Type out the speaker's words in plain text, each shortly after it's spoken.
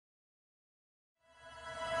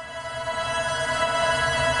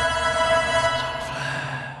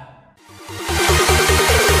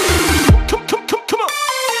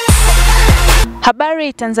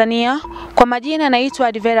Habari Tanzania, kwa majina naitwa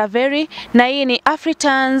Advera Very na hii ni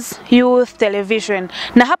Africans Youth Television.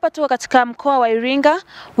 Na hapa tuko katika mkoa wa Iringa,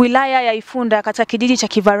 wilaya ya Ifunda, katika kijiji cha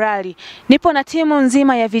Kivarali. Nipo na timu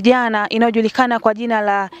nzima ya vijana inayojulikana kwa jina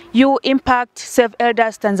la You Impact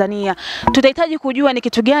Saveelders Tanzania. Tutahitaji kujua ni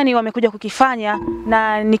kitu gani wamekuja kukifanya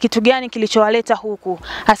na ni kitu gani kilichowaleta huku.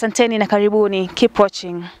 Asanteni na karibuni. Keep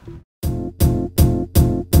watching.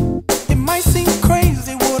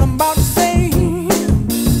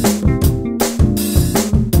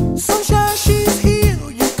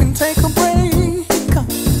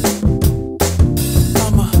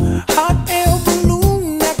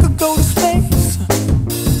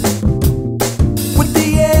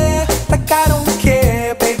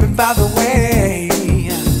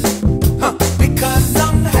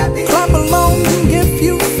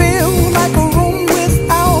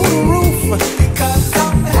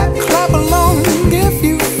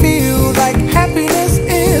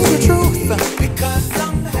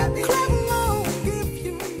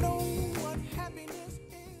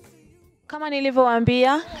 Kama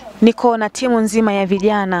nilivyowaambia, niko na timu nzima ya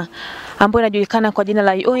vijana ambayo inajulikana kwa jina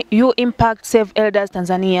la You Impact Saveelders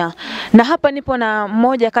Tanzania. Na hapa nipo na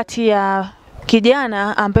mmoja kati ya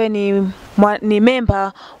kijana ambaye ni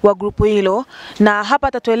member wa grupu hilo, na hapa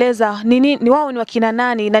atatueleza ni wao ni wakina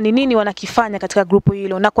nani na ni nini wanakifanya katika grupu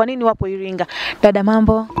hilo na kwa nini wapo Iringa. Dada,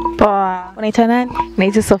 mambo? Poa. Unaitwa nani?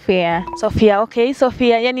 Naitwa Sofia. Sofia, okay.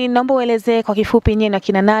 Sofia, yani naomba ueleze kwa kifupi nyinyi ni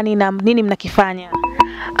wakina nani na nini mnakifanya?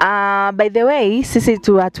 By the way, sisi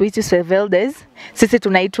hatuitwi Saveelders, sisi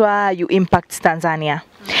tunaitwa You Impact Tanzania.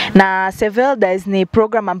 Na Saveelders ni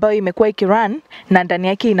program ambayo imekuwa ikirun na ndani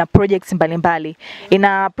yake ina projects mbalimbali.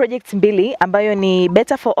 Ina projects mbili ambayo ni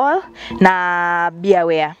Better for All na Be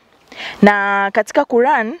Aware. Na katika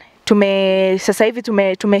kurun sasa hivi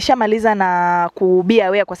tumeshamaliza na ku be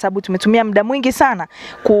aware kwa sababu tumetumia muda mwingi sana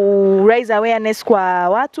ku raise awareness kwa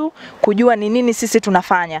watu kujua ni nini sisi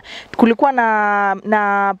tunafanya. Kulikuwa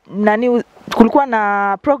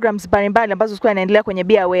na programs mbalimbali ambazo zilikuwa zinaendelea kwenye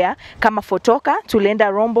Be Aware, kama fotoka, tulienda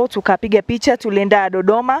Rombo tukapiga picha, tulienda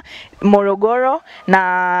Dodoma, Morogoro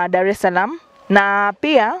na Dar es Salaam. Na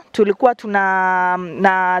pia tulikuwa tuna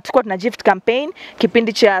gift campaign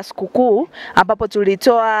kipindi cha sikukuu ambapo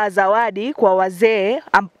tulitoa zawadi kwa wazee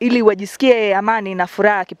ili wajisikie amani na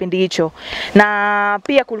furaha kipindi hicho. Na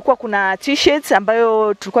pia kulikuwa kuna t-shirts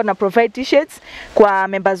ambayo tulikuwa na provide t-shirts kwa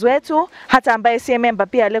members wetu, hata ambaye si member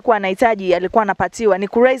pia alikuwa anahitaji alikuwa anapatiwa. Ni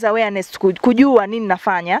ku raise awareness, kujua nini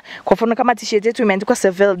nafanya. Kwa mfano kama t-shirt yetu imeandikwa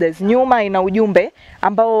Saveelders, nyuma ina ujumbe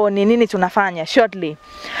ambao ni nini tunafanya shortly.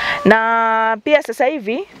 Na pia sasa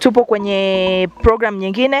hivi tupo kwenye program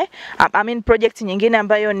nyingine, project nyingine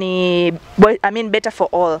ambayo ni Better for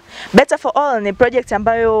All. Better for All ni project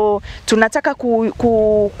ambayo tunataka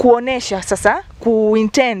kuonesha sasa,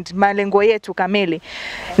 kuintend malengo yetu kamili.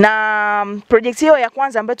 Na project hiyo ya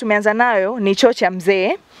kwanza ambayo tumeanza nayo ni choo cha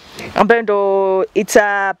mzee, ambayo it's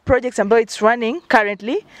a project ambayo it's running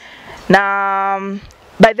currently. Na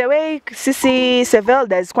by the way, sisi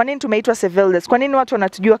Saveelders, kwa nini tumeitwa Saveelders? Kwa nini watu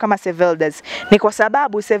wanatujua kama Saveelders? Ni kwa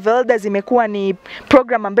sababu Saveelders imekuwa ni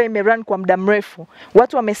program ambayo imerun kwa muda mrefu.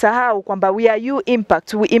 Watu wamesahau kwamba we are You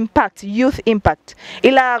Impact, we impact youth impact.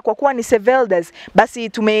 Ila kwa kuwa ni Saveelders, basi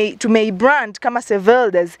tumeibrand kama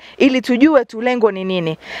Saveelders ili tujue tu lengo ni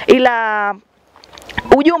nini. Ila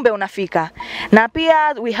ujumbe unafika. Na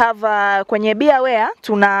pia we have kwenye Be Aware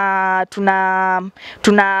tuna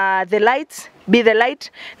the lights, Be the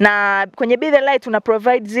Light, na kwenye Be the Light tuna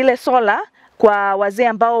provide zile solar kwa wazee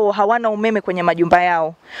ambao hawana umeme kwenye majumba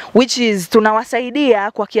yao, which is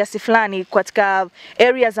tunawasaidia kwa kiasi fulani katika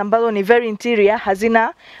areas ambazo ni very interior,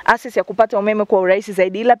 hazina access ya kupata umeme kwa urahisi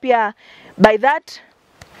zaidi. Ila pia by that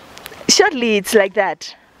shortly it's like that.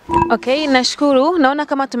 Okay, nashukuru. Naona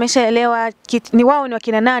kama tumeshaelewa ni wao ni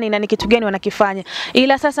wakina nani na ni kitu gani wanakifanya.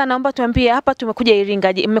 Ila sasa naomba tuambie, hapa tumekuja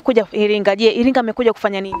Iringa. Mmekuja Iringa. Je, Iringa mmekuja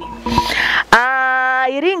kufanya nini?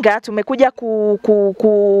 Iringa tumekuja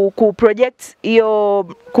ku project hiyo,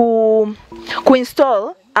 ku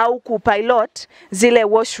install au kupilot zile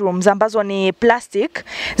washrooms ambazo ni plastic.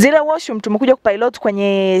 Zile washroom tumekuja kupilot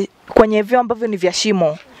kwenye vyoo ambavyo ni vya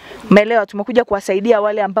shimo. Umeelewa? Tumekuja kuwasaidia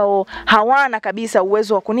wale ambao hawana kabisa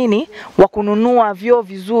uwezo wa kununua vyoo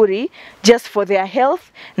vizuri just for their health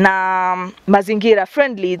na mazingira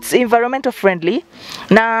friendly, it's environmental friendly.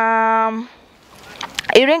 Na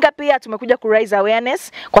Iringa pia tumekuja ku raise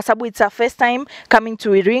awareness kwa sababu it's our first time coming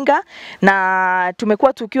to Iringa, na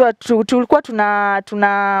tulikuwa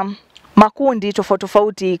makundi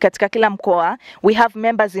tofauti katika kila mkoa. We have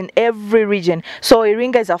members in every region. So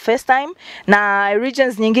Iringa is our first time, na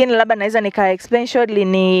regions nyingine labda naweza nika explain shortly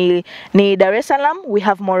ni Dar es Salaam, we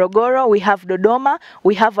have Morogoro, we have Dodoma,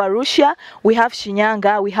 we have Arusha, we have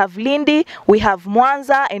Shinyanga, we have Lindi, we have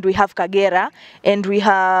Mwanza, and we have Kagera, and we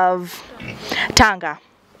have Tanga.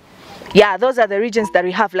 Yeah, those are the regions that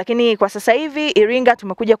we have. Lakini kwa sasa hivi Iringa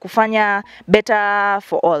tumekuja kufanya better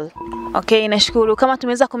for all. Okay, nashukuru. Kama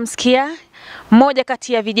tumeweza kumsikia mmoja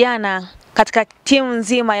kati ya vijana katika timu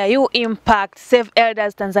nzima ya U Impact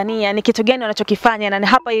Saveelders Tanzania, ni kitu gani wanachokifanya na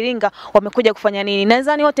hapa Iringa wamekuja kufanya nini.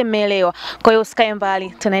 Nadhani wote mmeelewa. Kwa hiyo usikae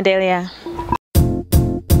mbali, tunaendelea.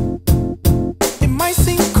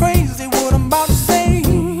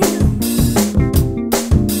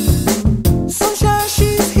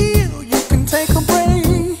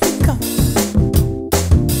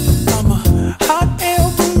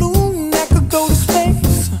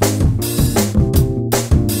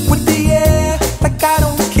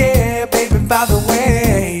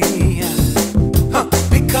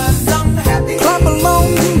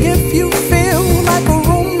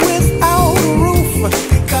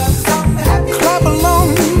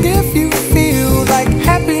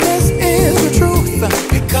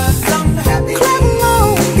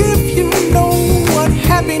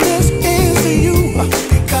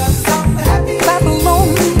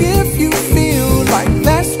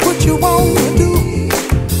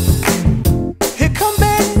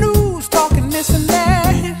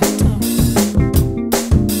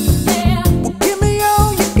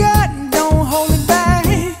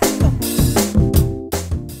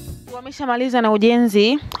 Maliza na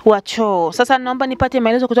ujenzi wa choo. Sasa naomba nipate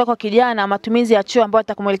maelezo kutoka kwa kijana matumizi ya choo, ambayo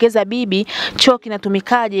atakumwelekeza bibi choo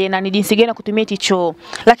kinatumikaje na ni jinsi gani kutumia hicho choo.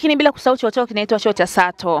 Lakini bila kusahau choo kinaitwa choo cha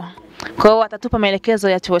Sato. Kwa hiyo atatupa maelekezo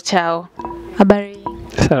ya choo chao. Habari?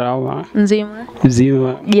 Salama. Nzima.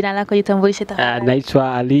 Nzima. Jina lako jitambulishe tafadhali.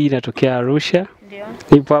 Naitwa Ali, natokea Arusha. Ndio.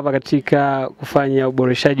 Nipo hapa katika kufanya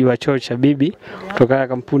uboreshaji wa choo cha bibi kutoka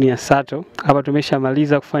kampuni ya Sato. Hapa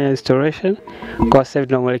tumeshamaliza kufanya installation. Kwa sasa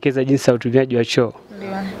tunamwelekeza jinsi ya utumiaji wa choo. Ndio.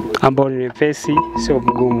 Ambao ni mepesi, sio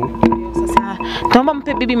mgumu. Sasa naomba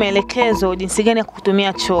mpe bibi maelekezo jinsi gani ya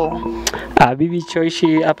kutumia choo. Bibi choo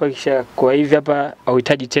hichi hapa kisha kwa hivi hapa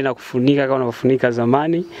hauhitaji tena kufunika kama unavyofunika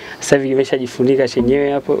zamani. Sasa hivi kimeshajifunika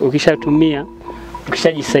chenyewe hapo. Ukishatumia,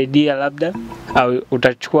 ukishajisaidia labda au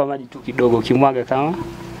utachukua maji tu kidogo kimwaga kama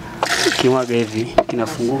kimwaga hivi,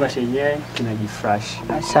 kinafunguka chenyewe, kinajifresh.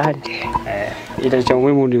 Asante. Ila cha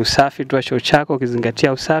muhimu ni usafi tu wa choo chako,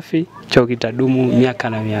 ukizingatia usafi, choo kitadumu miaka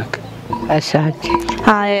na miaka. Asante.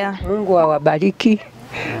 Haya. Mungu awabariki.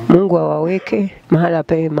 Mungu awaweke mahala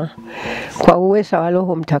pema. Kwa uweza wa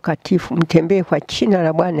Roho Mtakatifu mtembee kwa jina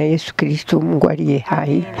la Bwana Yesu Kristo, Mungu aliye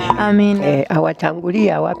hai. Amen.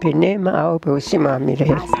 Awatangulie, awape neema, awape uzima wa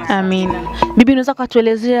milele. Amen. Bibi, unaweza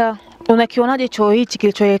kutuelezea unakionaje choo hichi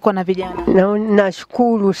kilichowekwa na vijana? Na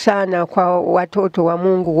nashukuru sana kwa watoto wa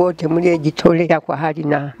Mungu wote mliojitolea kwa hali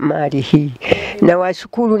na mali hii. Na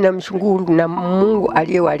washukuru na mshukuru na Mungu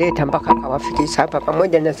aliyewaleta mpaka kawafikisha hapa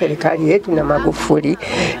pamoja na serikali yetu na Magufuli.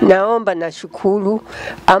 Naomba na shukuru,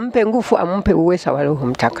 ampe nguvu, ampe uweza wa Roho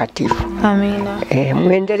Mtakatifu. Amina.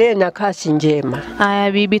 Muendelee na kazi njema.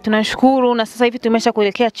 Haya bibi, tunashukuru, na sasa hivi tumesha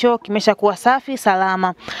kuelekea choo kimesha kuwa safi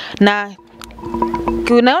salama. Na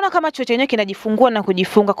unaona kama choo chenyewe kinajifungua na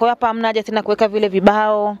kujifunga. Kwa hiyo hapa hamna haja tena kuweka vile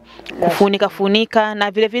vibao kufunika,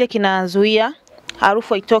 na vile kinazuia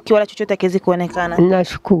harufu haitoki wala chochote kiwezi kuonekana.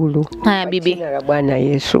 Nashukuru. Haya bibi. Jina la Bwana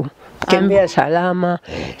Yesu. Tembea salama.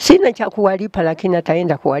 Sina cha kuwalipa lakini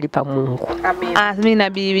ataenda kuwalipa Mungu. Amina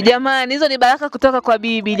bibi. Jamani, hizo ni baraka kutoka kwa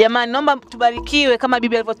bibi. Jamani, naomba tubarikiwe kama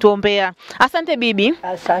bibi alivyotuombea. Asante bibi.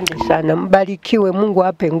 Asante sana. Mbarikiwe, Mungu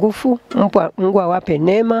awape nguvu, Mungu awape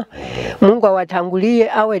neema. Mungu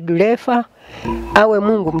awatangulie, awe dereva, awe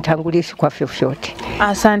Mungu mtangulizi kwa vyovyote.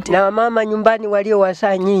 Asante. Na mama nyumbani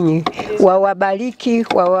waliowazaa nyinyi, wawabariki,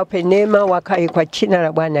 wawape neema, wakae kwa jina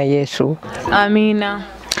la Bwana Yesu. Amina.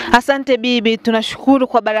 Asante bibi, tunashukuru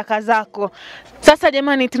kwa baraka zako. Sasa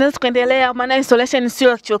jamani, tunaweza kuendelea, maana installation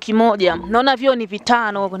sio choo kimoja. Naona vyoo ni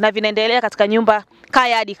 5 na vinaendelea katika nyumba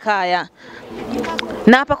kaya hadi kaya.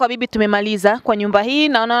 Na hapa kwa bibi tumemaliza kwa nyumba hii,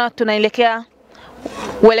 naona tunaelekea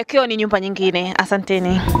uelekeo ni nyumba nyingine.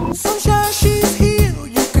 Asanteni.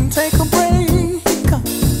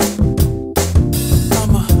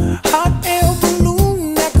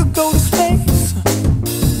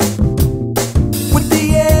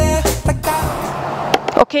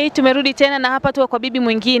 Okay, tumerudi tena na hapa tuko kwa bibi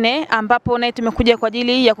mwingine ambapo naye tumekuja kwa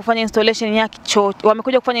ajili ya kufanya installation ya choo.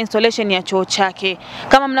 Wamekuja kufanya installation ya choo chake.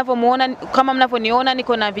 Kama mnavyoniona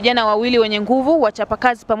niko na vijana wawili wenye nguvu,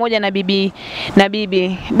 wachapakazi pamoja na bibi.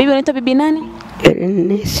 Bibi unaitwa bibi nani?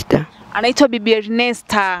 Ernesta. Anaitwa bibi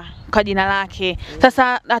Ernesta kwa jina lake.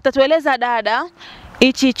 Sasa atatueleza dada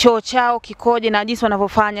hichi choo chao kikoje na jinsi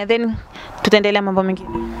wanavyofanya, then tutaendelea mambo mengine.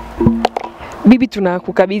 Bibi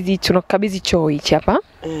tunakukabidhi choo hichi hapa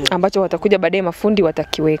ambacho watakuja baadaye mafundi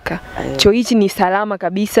watakiweka. Choo hichi ni salama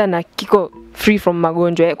kabisa na kiko free from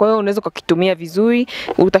magonjwa. Kwa hiyo unaweza kukitumia vizuri.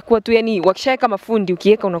 Utakuwa tu yani wakishaweka mafundi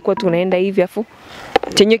ukiweka unakuwa tu unaenda hivi afu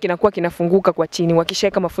chenyewe kinakuwa kinafunguka kwa chini.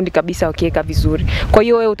 Wakishaweka mafundi kabisa wakiweka vizuri. Kwa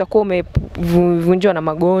hiyo wewe utakuwa umevunjwa na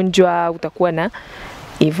magonjwa, utakuwa na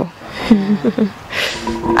hivyo.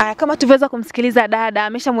 Kama tuweza kumsikiliza dada,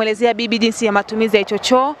 ameshamuelezea bibi jinsi ya matumizi ya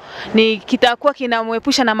choo, ni kitakuwa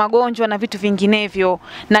kinamwepusha na magonjwa na vitu vinginevyo,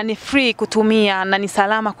 na ni free kutumia na ni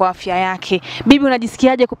salama kwa afya yake. Bibi,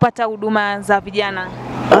 unajisikiaje kupata huduma za vijana?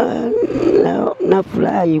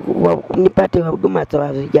 Nafurahi nipate huduma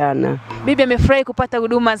za vijana. Bibi amefurahi kupata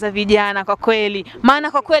huduma za vijana kwa kweli.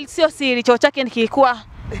 Maana kwa kweli sio siri, choo chake kilikuwa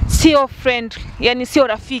sio friend, yani sio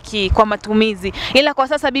rafiki kwa matumizi. Ila kwa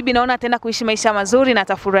sasa bibi naona ataenda kuishi maisha mazuri na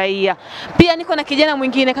atafurahia. Pia niko na kijana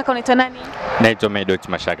mwingine, kaka unaitwa nani? Naitwa Medot,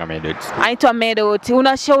 Mashaka Medot. Anaitwa Medot.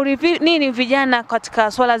 Unashauri nini vijana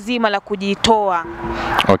katika swala zima la kujitoa?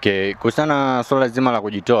 Okay, kuhusiana swala zima la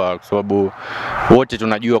kujitoa, kwa sababu wote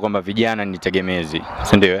tunajua kwamba vijana ni tegemezi,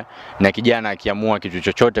 si ndio? Na kijana akiamua kitu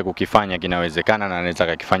chochote kukifanya kinawezekana na anaweza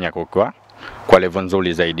kukifanya kwa level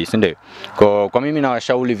nzuri zaidi, si ndio? Kwa mimi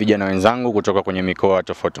nawashauri vijana wenzangu kutoka kwenye mikoa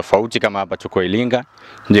tofauti tofauti, kama hapa tuko Iringa,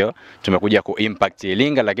 ndio tumekuja ku impact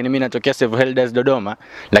Iringa, lakini mimi natokea Saveelders Dodoma,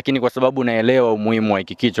 lakini kwa sababu naelewa umuhimu wa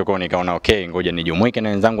hiki kicho, kwa nikaona okay, ngoja nijumuike na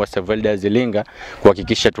wenzangu wa Saveelders Iringa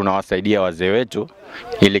kuhakikisha tunawasaidia wazee wetu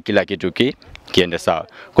ili kila kitu kiende sawa.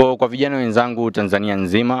 Kwa vijana wenzangu Tanzania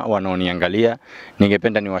nzima wanaoniangalia,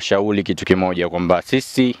 ningependa niwashauri kitu kimoja, kwamba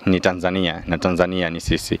sisi ni Tanzania na Tanzania ni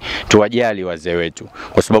sisi. Tuwajali wazee wetu,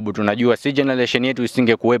 kwa sababu tunajua si generation yetu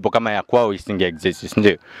isingekuwepo kama ya kwao isinge exist,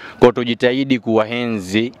 ndio? Kwa tujitahidi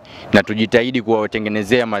kuwaenzi na tujitahidi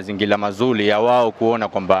kuwatengenezea mazingira mazuri ya wao kuona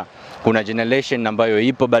kwamba kuna generation ambayo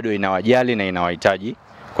ipo bado inawajali na inawahitaji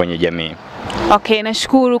kwenye jamii. Okay,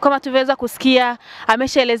 nashukuru. Kama tuweza kusikia,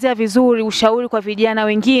 ameshaelezea vizuri ushauri kwa vijana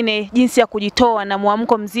wengine jinsi ya kujitoa na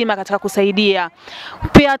muamko mzima katika kusaidia.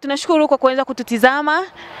 Pia tunashukuru kwa kuweza kututizama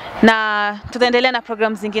na tutaendelea na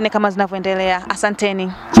programu zingine kama zinavyoendelea.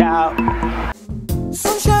 Asanteni. Ciao.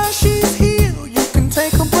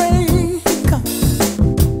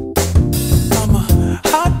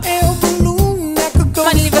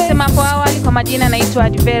 Kama nilivyosema hapo awali, kwa majina naitwa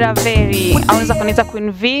Ifunda Iringa, aweza kuniita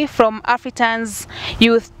Queen V from Africans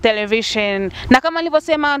Youth Television. Na kama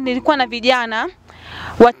nilivyosema, nilikuwa na vijana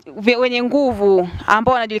wenye nguvu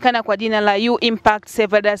ambao wanajulikana kwa jina la You Impact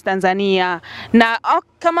Saveelders Tanzania. Na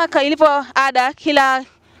kama ilivyo ada,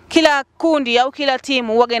 kila kundi au kila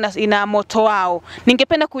timu huwa ina moto wao.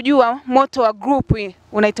 Ningependa kujua moto wa group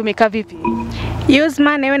unaitumika vipi? Use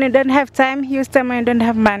money when you don't have time, use time when you don't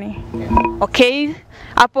have money. Okay,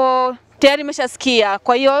 hapo tayari nimeshasikia.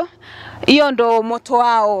 Kwa hiyo ndo moto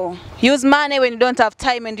wao. Use money when you don't have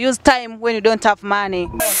time and use time when you don't have money.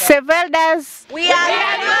 Saveelders, we are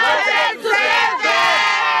devoted to save them.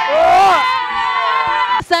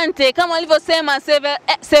 Asante, kama walivyosema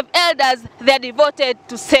Saveelders, they are devoted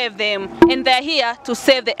to save them and they are here to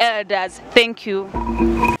save the elders. Thank you.